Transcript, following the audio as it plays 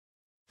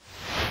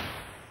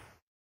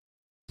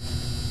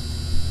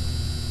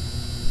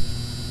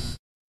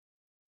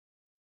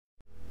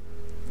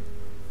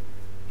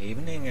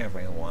Evening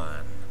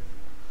everyone,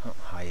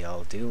 how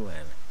y'all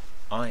doing?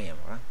 I am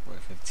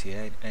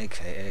Rapper58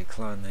 aka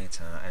Clown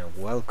Nathan, and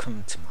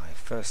welcome to my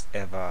first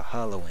ever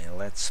Halloween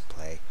Let's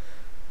Play.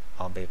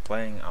 I'll be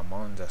playing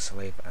Among the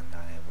Sleep, and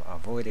I have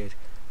avoided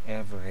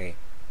every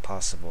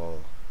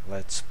possible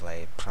Let's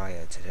Play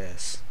prior to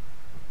this.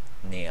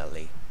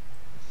 Nearly.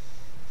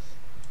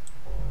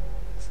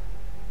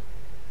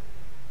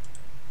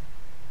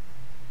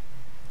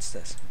 What's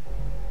this?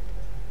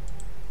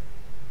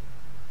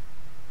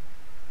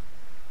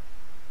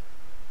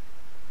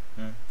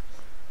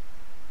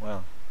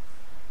 Well,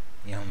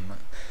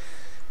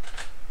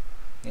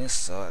 you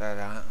saw that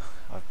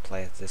I've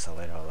played this a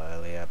little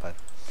earlier, but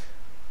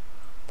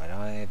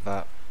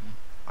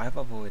I've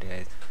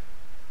avoided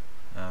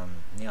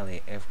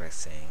nearly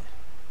everything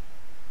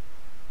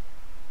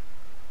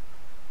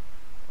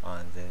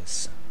on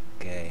this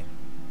game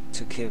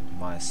to keep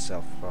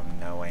myself from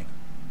knowing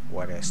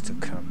what is to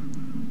come.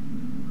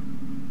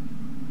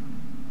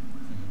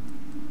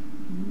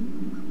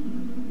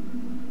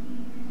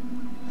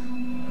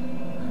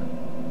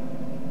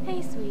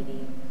 Hey,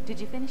 sweetie. Did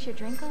you finish your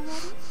drink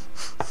already?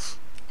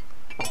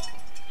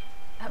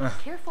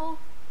 Careful.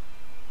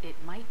 It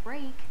might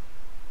break.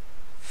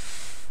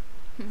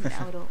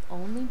 Now it'll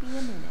only be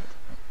a minute.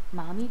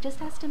 Mommy just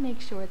has to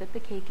make sure that the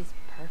cake is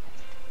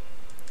perfect.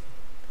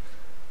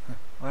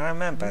 I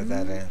remember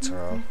that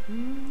intro.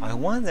 I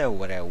wonder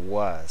what it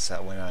was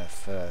when I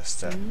first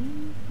saw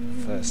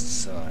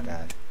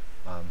that.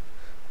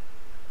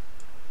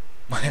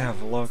 Might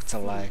have looked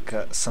like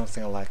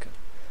something like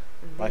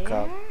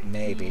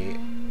maybe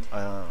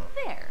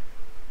there.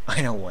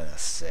 I don't want to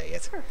say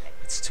it.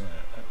 Perfect. It's too.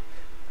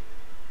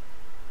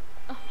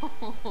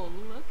 Oh,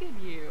 look at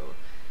you.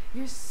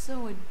 You're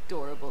so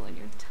adorable in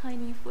your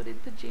tiny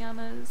footed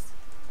pajamas.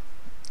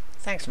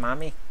 Thanks,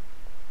 Mommy.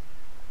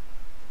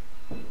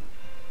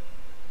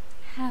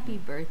 Happy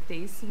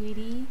birthday,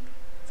 sweetie.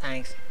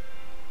 Thanks.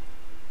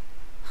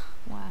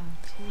 Wow,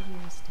 2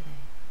 years today.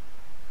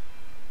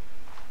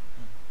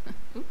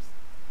 Oops.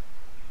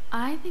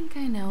 I think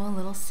I know a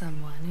little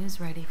someone who's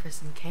ready for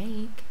some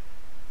cake.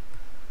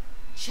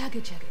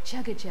 Chugga chugga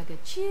chugga chugga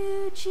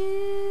choo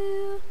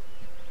choo.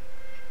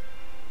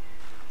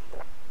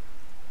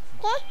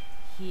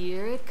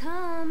 Here it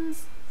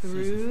comes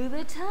through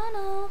the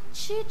tunnel.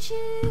 Choo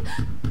choo.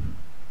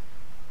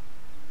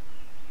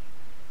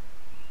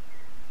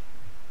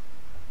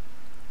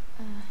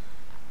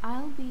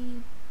 I'll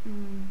be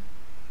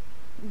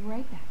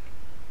right back.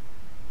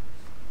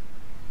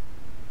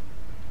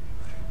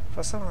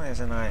 For some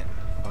reason, I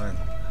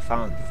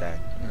found that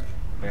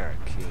very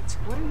cute.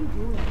 What are you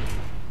doing?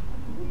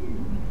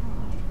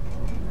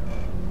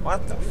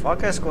 What the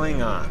fuck is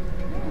going on?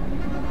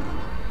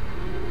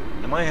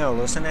 Am I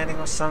hallucinating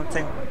or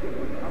something?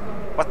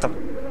 What the?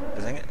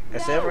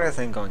 Is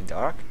everything going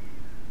dark?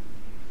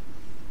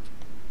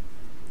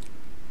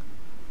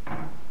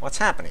 What's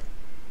happening?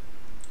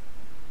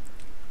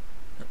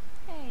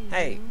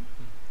 Hey.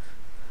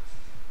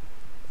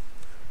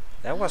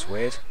 That was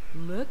weird.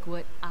 Look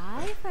what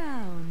I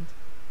found.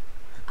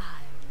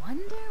 I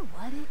wonder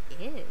what it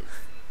is.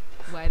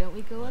 Why don't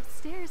we go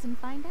upstairs and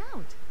find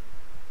out?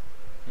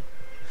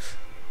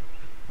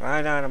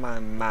 Right out of my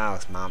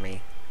mouth,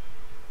 Mommy.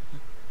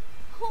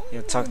 Oh,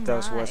 You took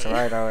those words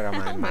right out of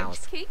my How mouth.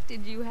 much cake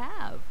did you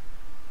have?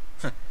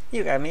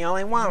 You gave me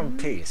only one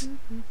piece.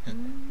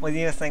 What do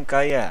you think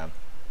I am?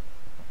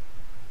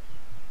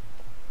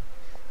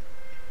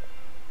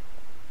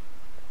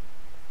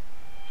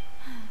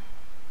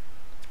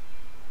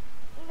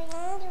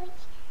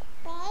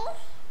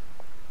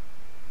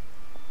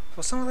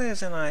 For some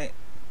reason, I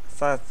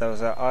thought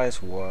those eyes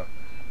were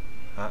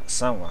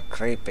somewhat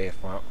creepy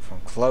from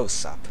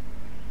close up.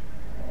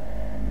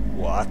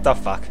 What the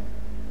fuck?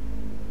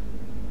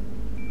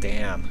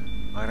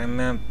 Damn, I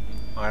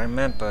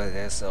remember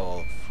this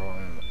all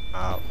from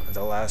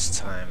the last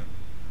time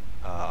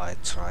I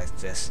tried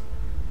this.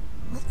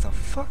 What the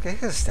fuck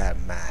is that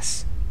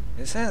mess?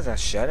 Is that a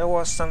shadow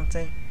or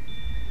something?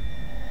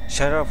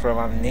 Shadow from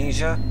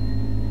Amnesia?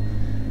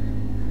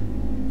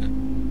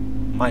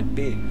 Might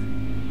be.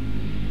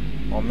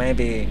 Or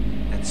maybe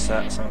it's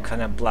some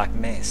kind of black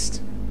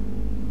mist.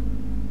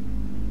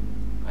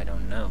 I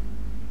don't know.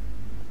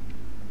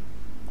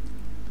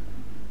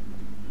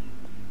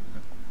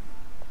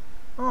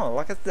 Oh,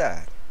 look at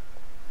that.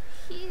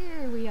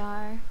 Here we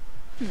are.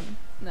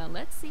 Now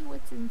let's see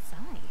what's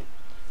inside.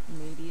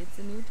 Maybe it's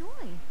a new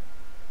toy.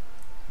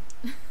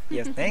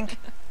 You think?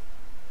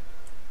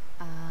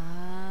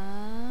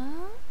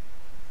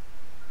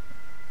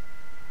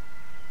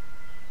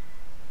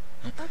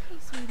 Okay,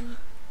 sweetie.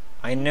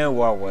 I knew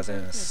what was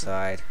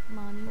inside.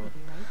 Mommy will be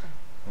right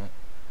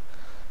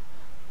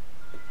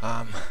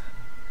back.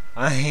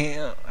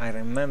 I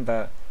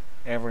remember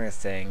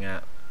everything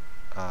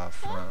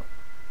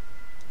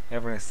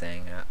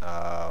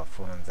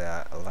from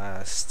the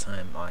last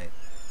time I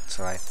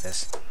tried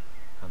this.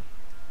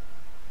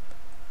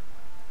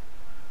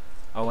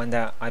 Oh, and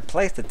I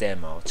played the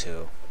demo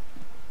too,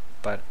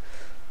 but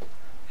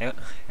it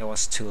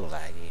was too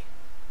laggy.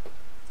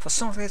 For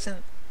some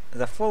reason,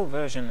 the full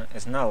version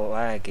is not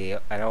laggy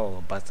at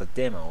all, but the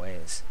demo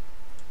is.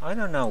 I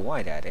don't know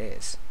why that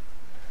is.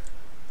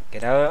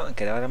 Get out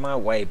of my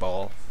way,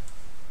 ball.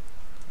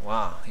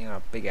 Wow, you're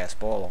a big ass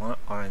ball,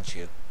 aren't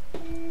you?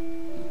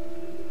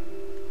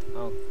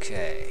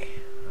 Okay.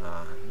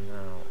 Now,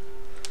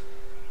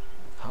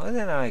 how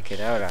did I get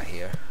out of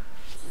here?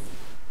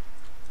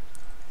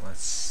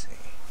 Let's see.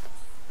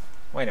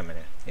 Wait a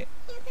minute. Yeah.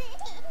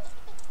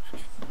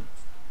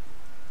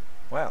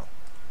 Well.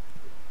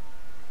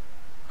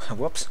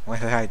 Whoops, why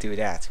did I do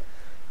that?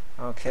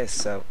 Okay,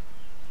 so...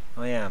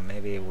 Oh yeah,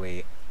 maybe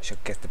we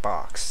should get the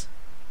box.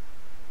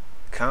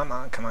 Come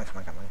on.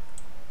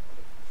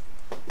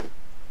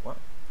 What?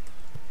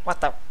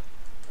 What the?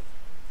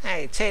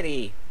 Hey,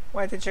 Teddy!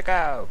 Where did you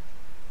go?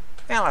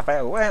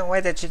 Elephant,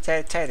 where did you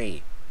take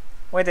Teddy?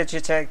 Where did you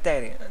take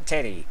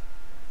Teddy?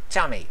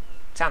 Tell me.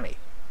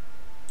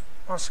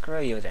 I'll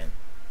screw you then.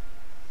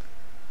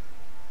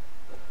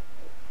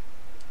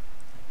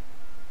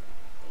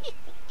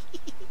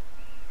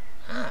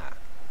 Ah.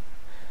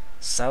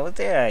 So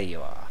there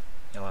you are,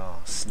 you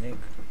little sneak.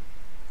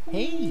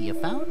 Hey, you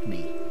found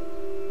me.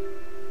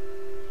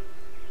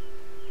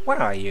 What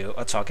are you,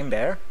 a talking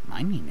bear?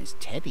 My name is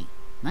Teddy.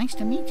 Nice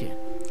to meet you.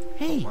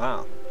 Hey, Oh,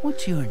 wow.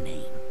 what's your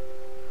name?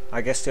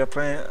 I guessed your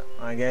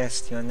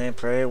name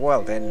pretty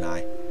well, didn't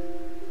I?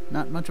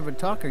 Not much of a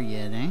talker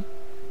yet, eh?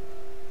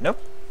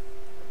 Nope.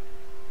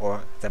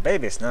 Or the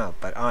baby's not,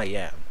 but I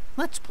am.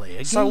 Let's play a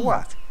game. So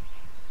what?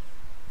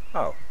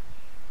 Oh.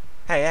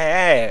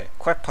 Hey,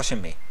 quit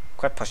pushing me.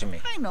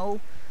 I know.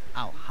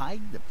 I'll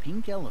hide the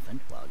pink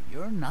elephant while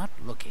you're not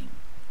looking.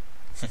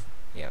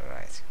 Yeah,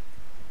 right.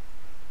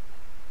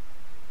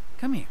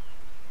 Come here.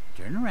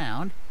 Turn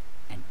around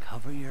and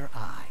cover your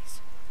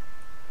eyes.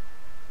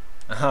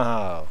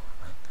 Oh.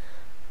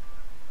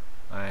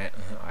 I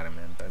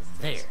remember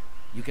this. There.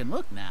 You can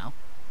look now.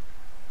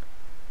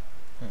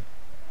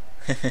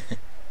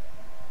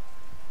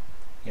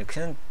 You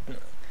couldn't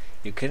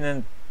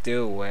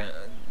do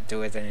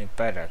it any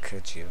better,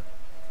 could you?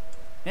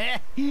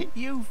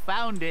 You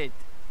found it.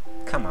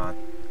 Come on.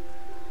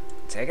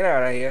 Take it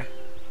out of here.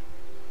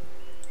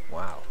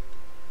 Wow.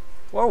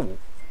 Whoa.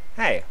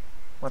 Hey.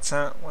 What's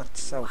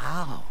so...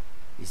 Wow.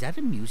 Is that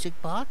a music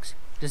box?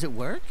 Does it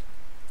work?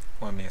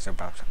 What music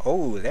box?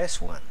 Oh,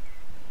 this one.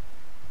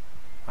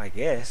 I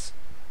guess.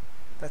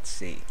 Let's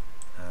see.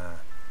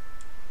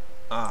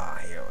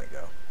 Here we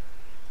go.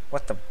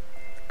 What the...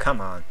 Come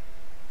on.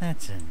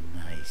 That's a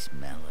nice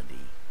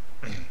melody.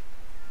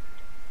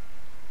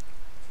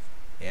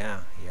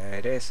 Yeah,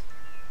 it is.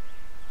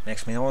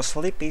 Makes me all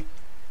sleepy.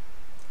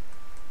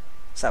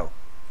 So,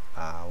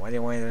 what do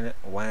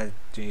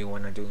you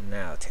want to do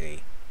now,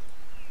 Teddy?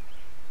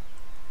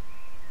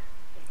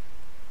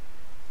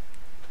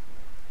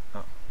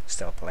 Oh,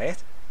 still play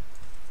it?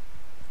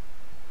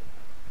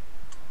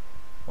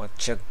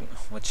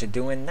 What you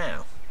doing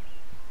now?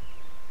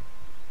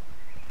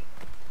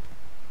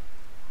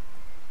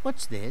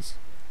 What's this?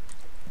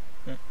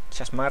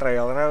 Just my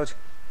railroad.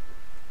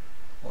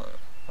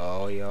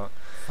 Oh, yeah.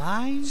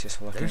 Five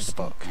Just looking at the thirsty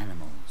book.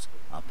 animals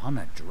upon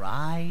a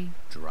dry,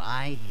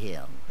 dry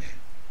hill.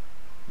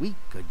 We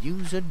could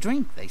use a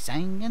drink, they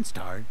sang, and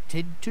started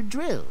to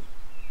drill.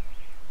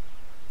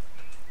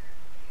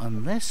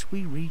 Unless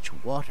we reach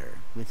water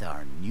with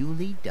our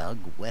newly dug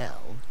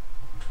well,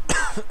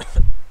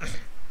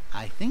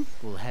 I think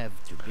we'll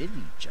have to bid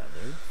each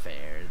other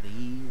fare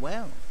thee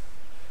well.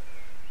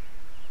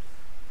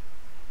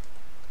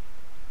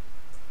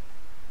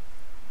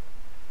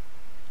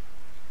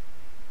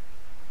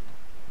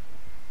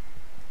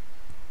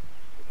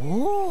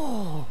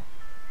 Oh!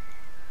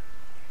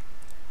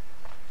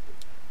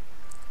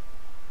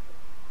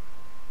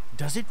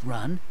 Does it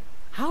run?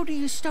 How do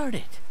you start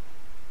it?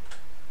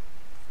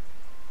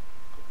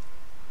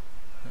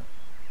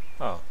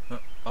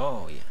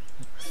 Oh, yeah.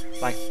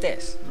 Like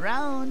this.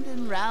 Round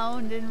and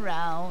round and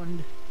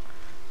round.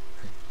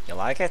 You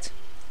like it?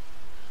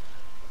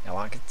 You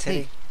like it, Teddy?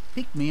 Hey,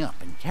 pick me up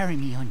and carry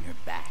me on your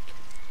back.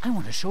 I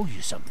want to show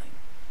you something.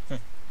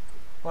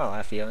 Well,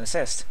 if you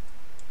insist.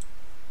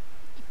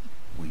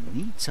 We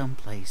need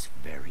someplace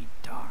very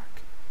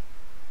dark.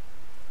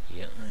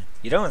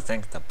 You don't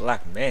think the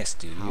Black Mist,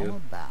 do How you?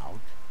 about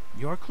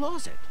your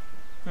closet?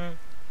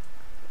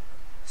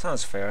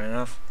 Sounds fair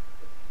enough.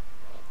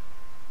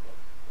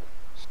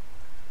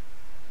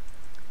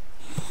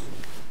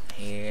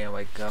 Here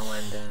we go,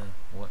 and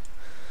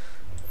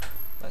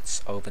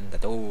let's open the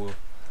door.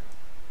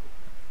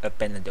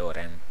 Open the door,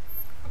 then.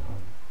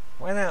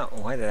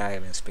 Why did I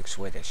even speak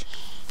Swedish?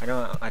 I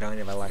don't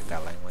even like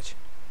that language.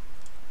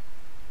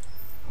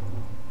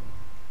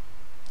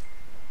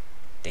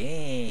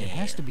 Damn. It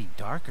has to be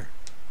darker.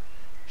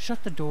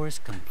 Shut the doors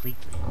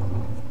completely.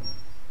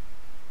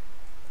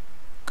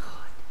 Good.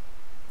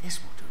 This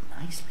will do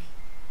nicely.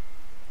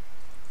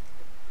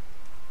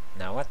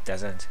 No, it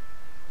doesn't.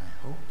 I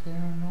hope there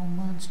are no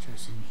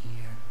monsters in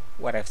here.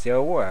 What if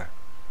there were?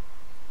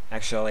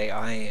 Actually,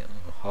 I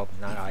hope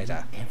not if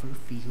either. you ever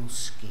feel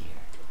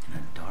scared in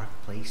a dark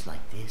place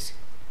like this,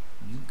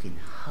 you can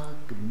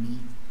hug me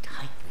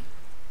tightly.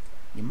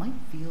 You might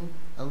feel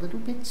a little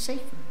bit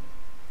safer.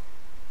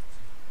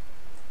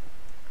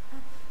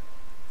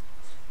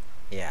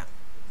 Yeah,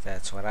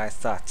 that's what I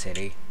thought,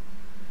 Titty.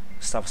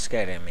 Stop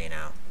scaring me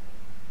now.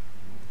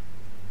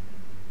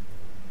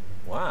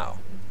 Wow,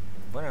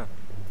 what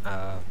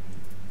a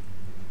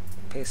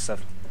piece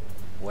of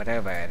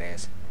whatever it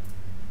is.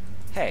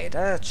 Hey,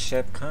 that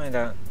ship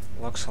kinda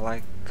looks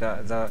like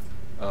the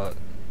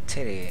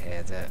Titty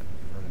head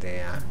on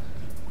the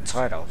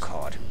title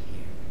card.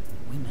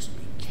 We must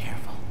be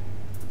careful.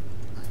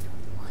 I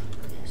don't like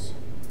this.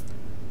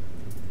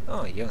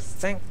 Oh, you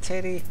think,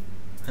 Titty?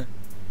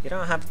 You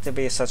don't have to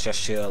be such a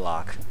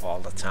Sherlock all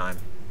the time.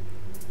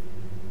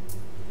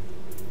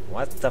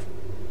 What the?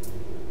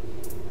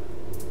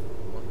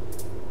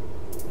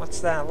 What's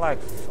that light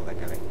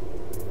flickering?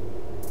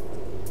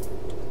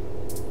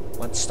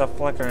 What's the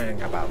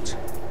flickering about?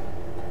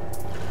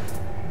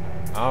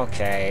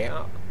 Okay,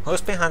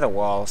 who's behind the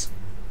walls?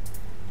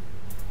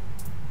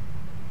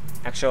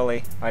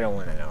 Actually, I don't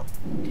want to know.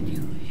 Did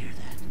you hear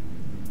that?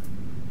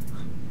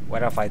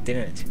 What if I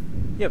didn't?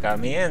 You got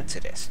me into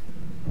this.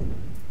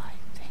 I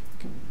think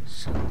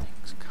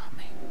something's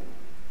coming.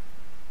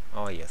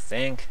 Oh, you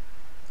think?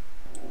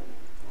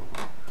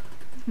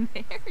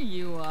 There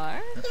you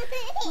are.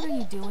 What are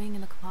you doing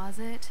in the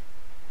closet?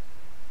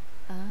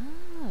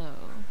 Oh,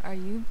 are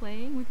you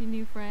playing with your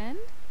new friend?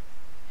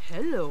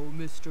 Hello,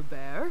 Mr.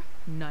 Bear.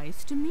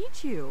 Nice to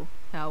meet you.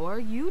 How are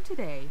you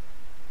today?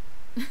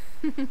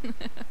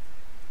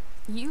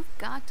 You've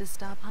got to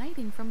stop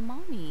hiding from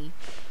Mommy.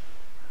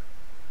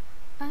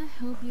 I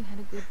hope you had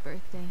a good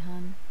birthday,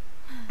 hon.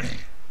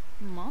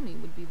 Mommy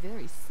would be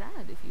very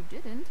sad if you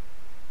didn't.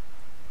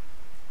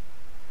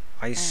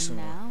 And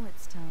now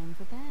it's time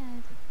for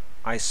bed.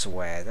 I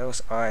swear,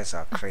 those eyes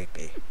are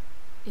creepy.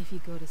 If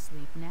you go to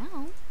sleep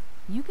now,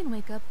 you can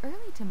wake up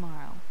early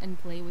tomorrow and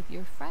play with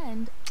your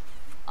friend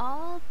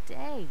all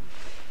day.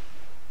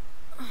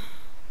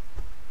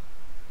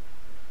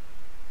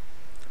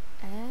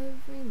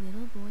 Every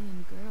little boy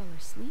and girl are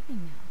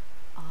sleeping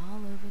now, all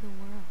over the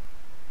world.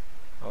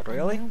 Oh,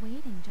 really? And they're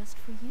waiting just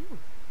for you.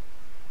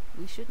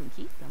 We shouldn't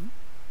keep them.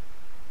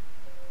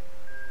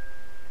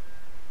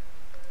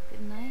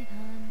 Good night,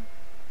 hon.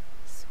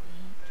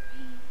 Sweet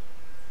dreams.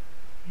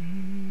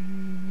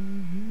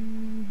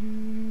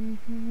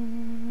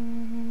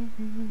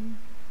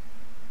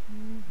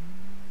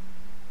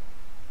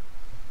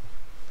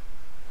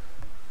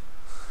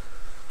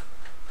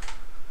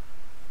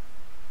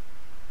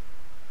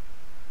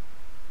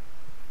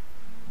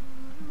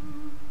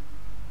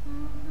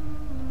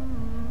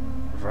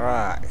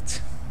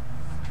 Right.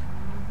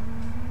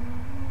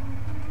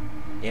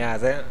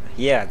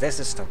 Yeah, this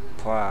is the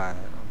part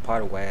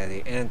where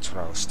the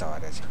intro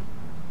started.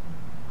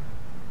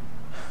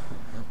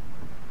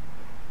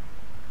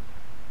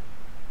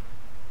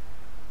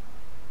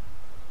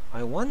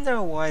 I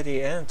wonder why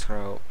the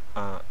intro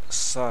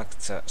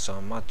sucked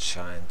so much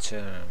in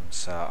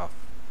terms of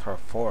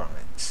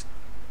performance.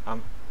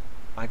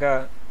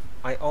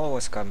 I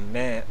always got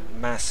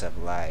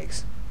massive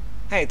lags.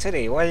 Hey,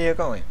 Titty, where are you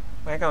going?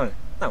 Where are you going?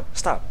 No,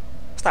 stop,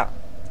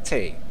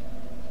 Titty.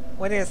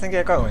 Where do you think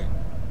you're going?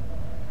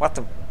 What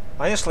the?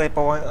 Are you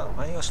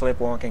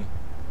sleepwalking?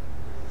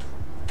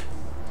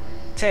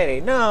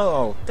 Teddy,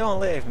 no! Don't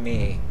leave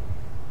me!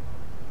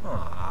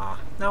 Ah,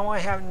 now I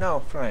have no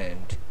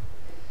friend.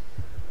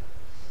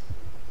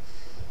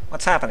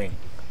 What's happening?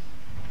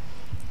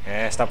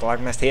 Stop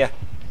blocking mist here.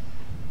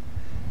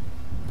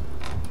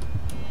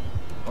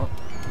 Oh.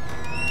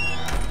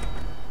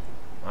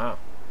 Wow.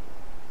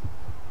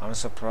 I'm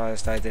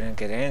surprised I didn't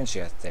get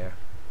injured there.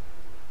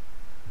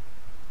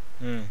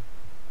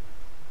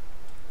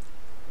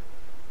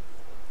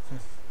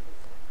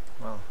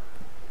 Well,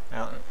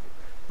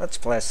 let's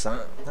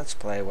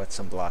play with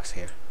some blocks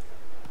here.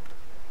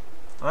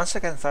 On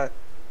second thought,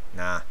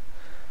 nah.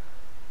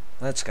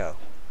 Let's go.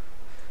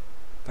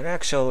 But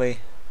actually,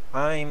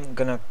 I'm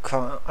gonna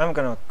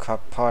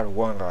cut part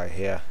 1 right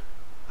here.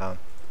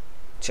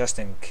 Just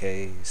in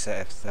case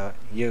if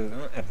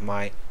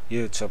my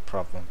YouTube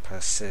problem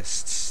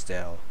persists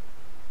still.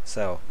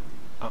 So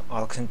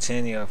I'll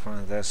continue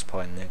from this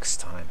point next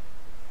time.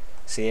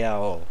 See ya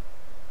all.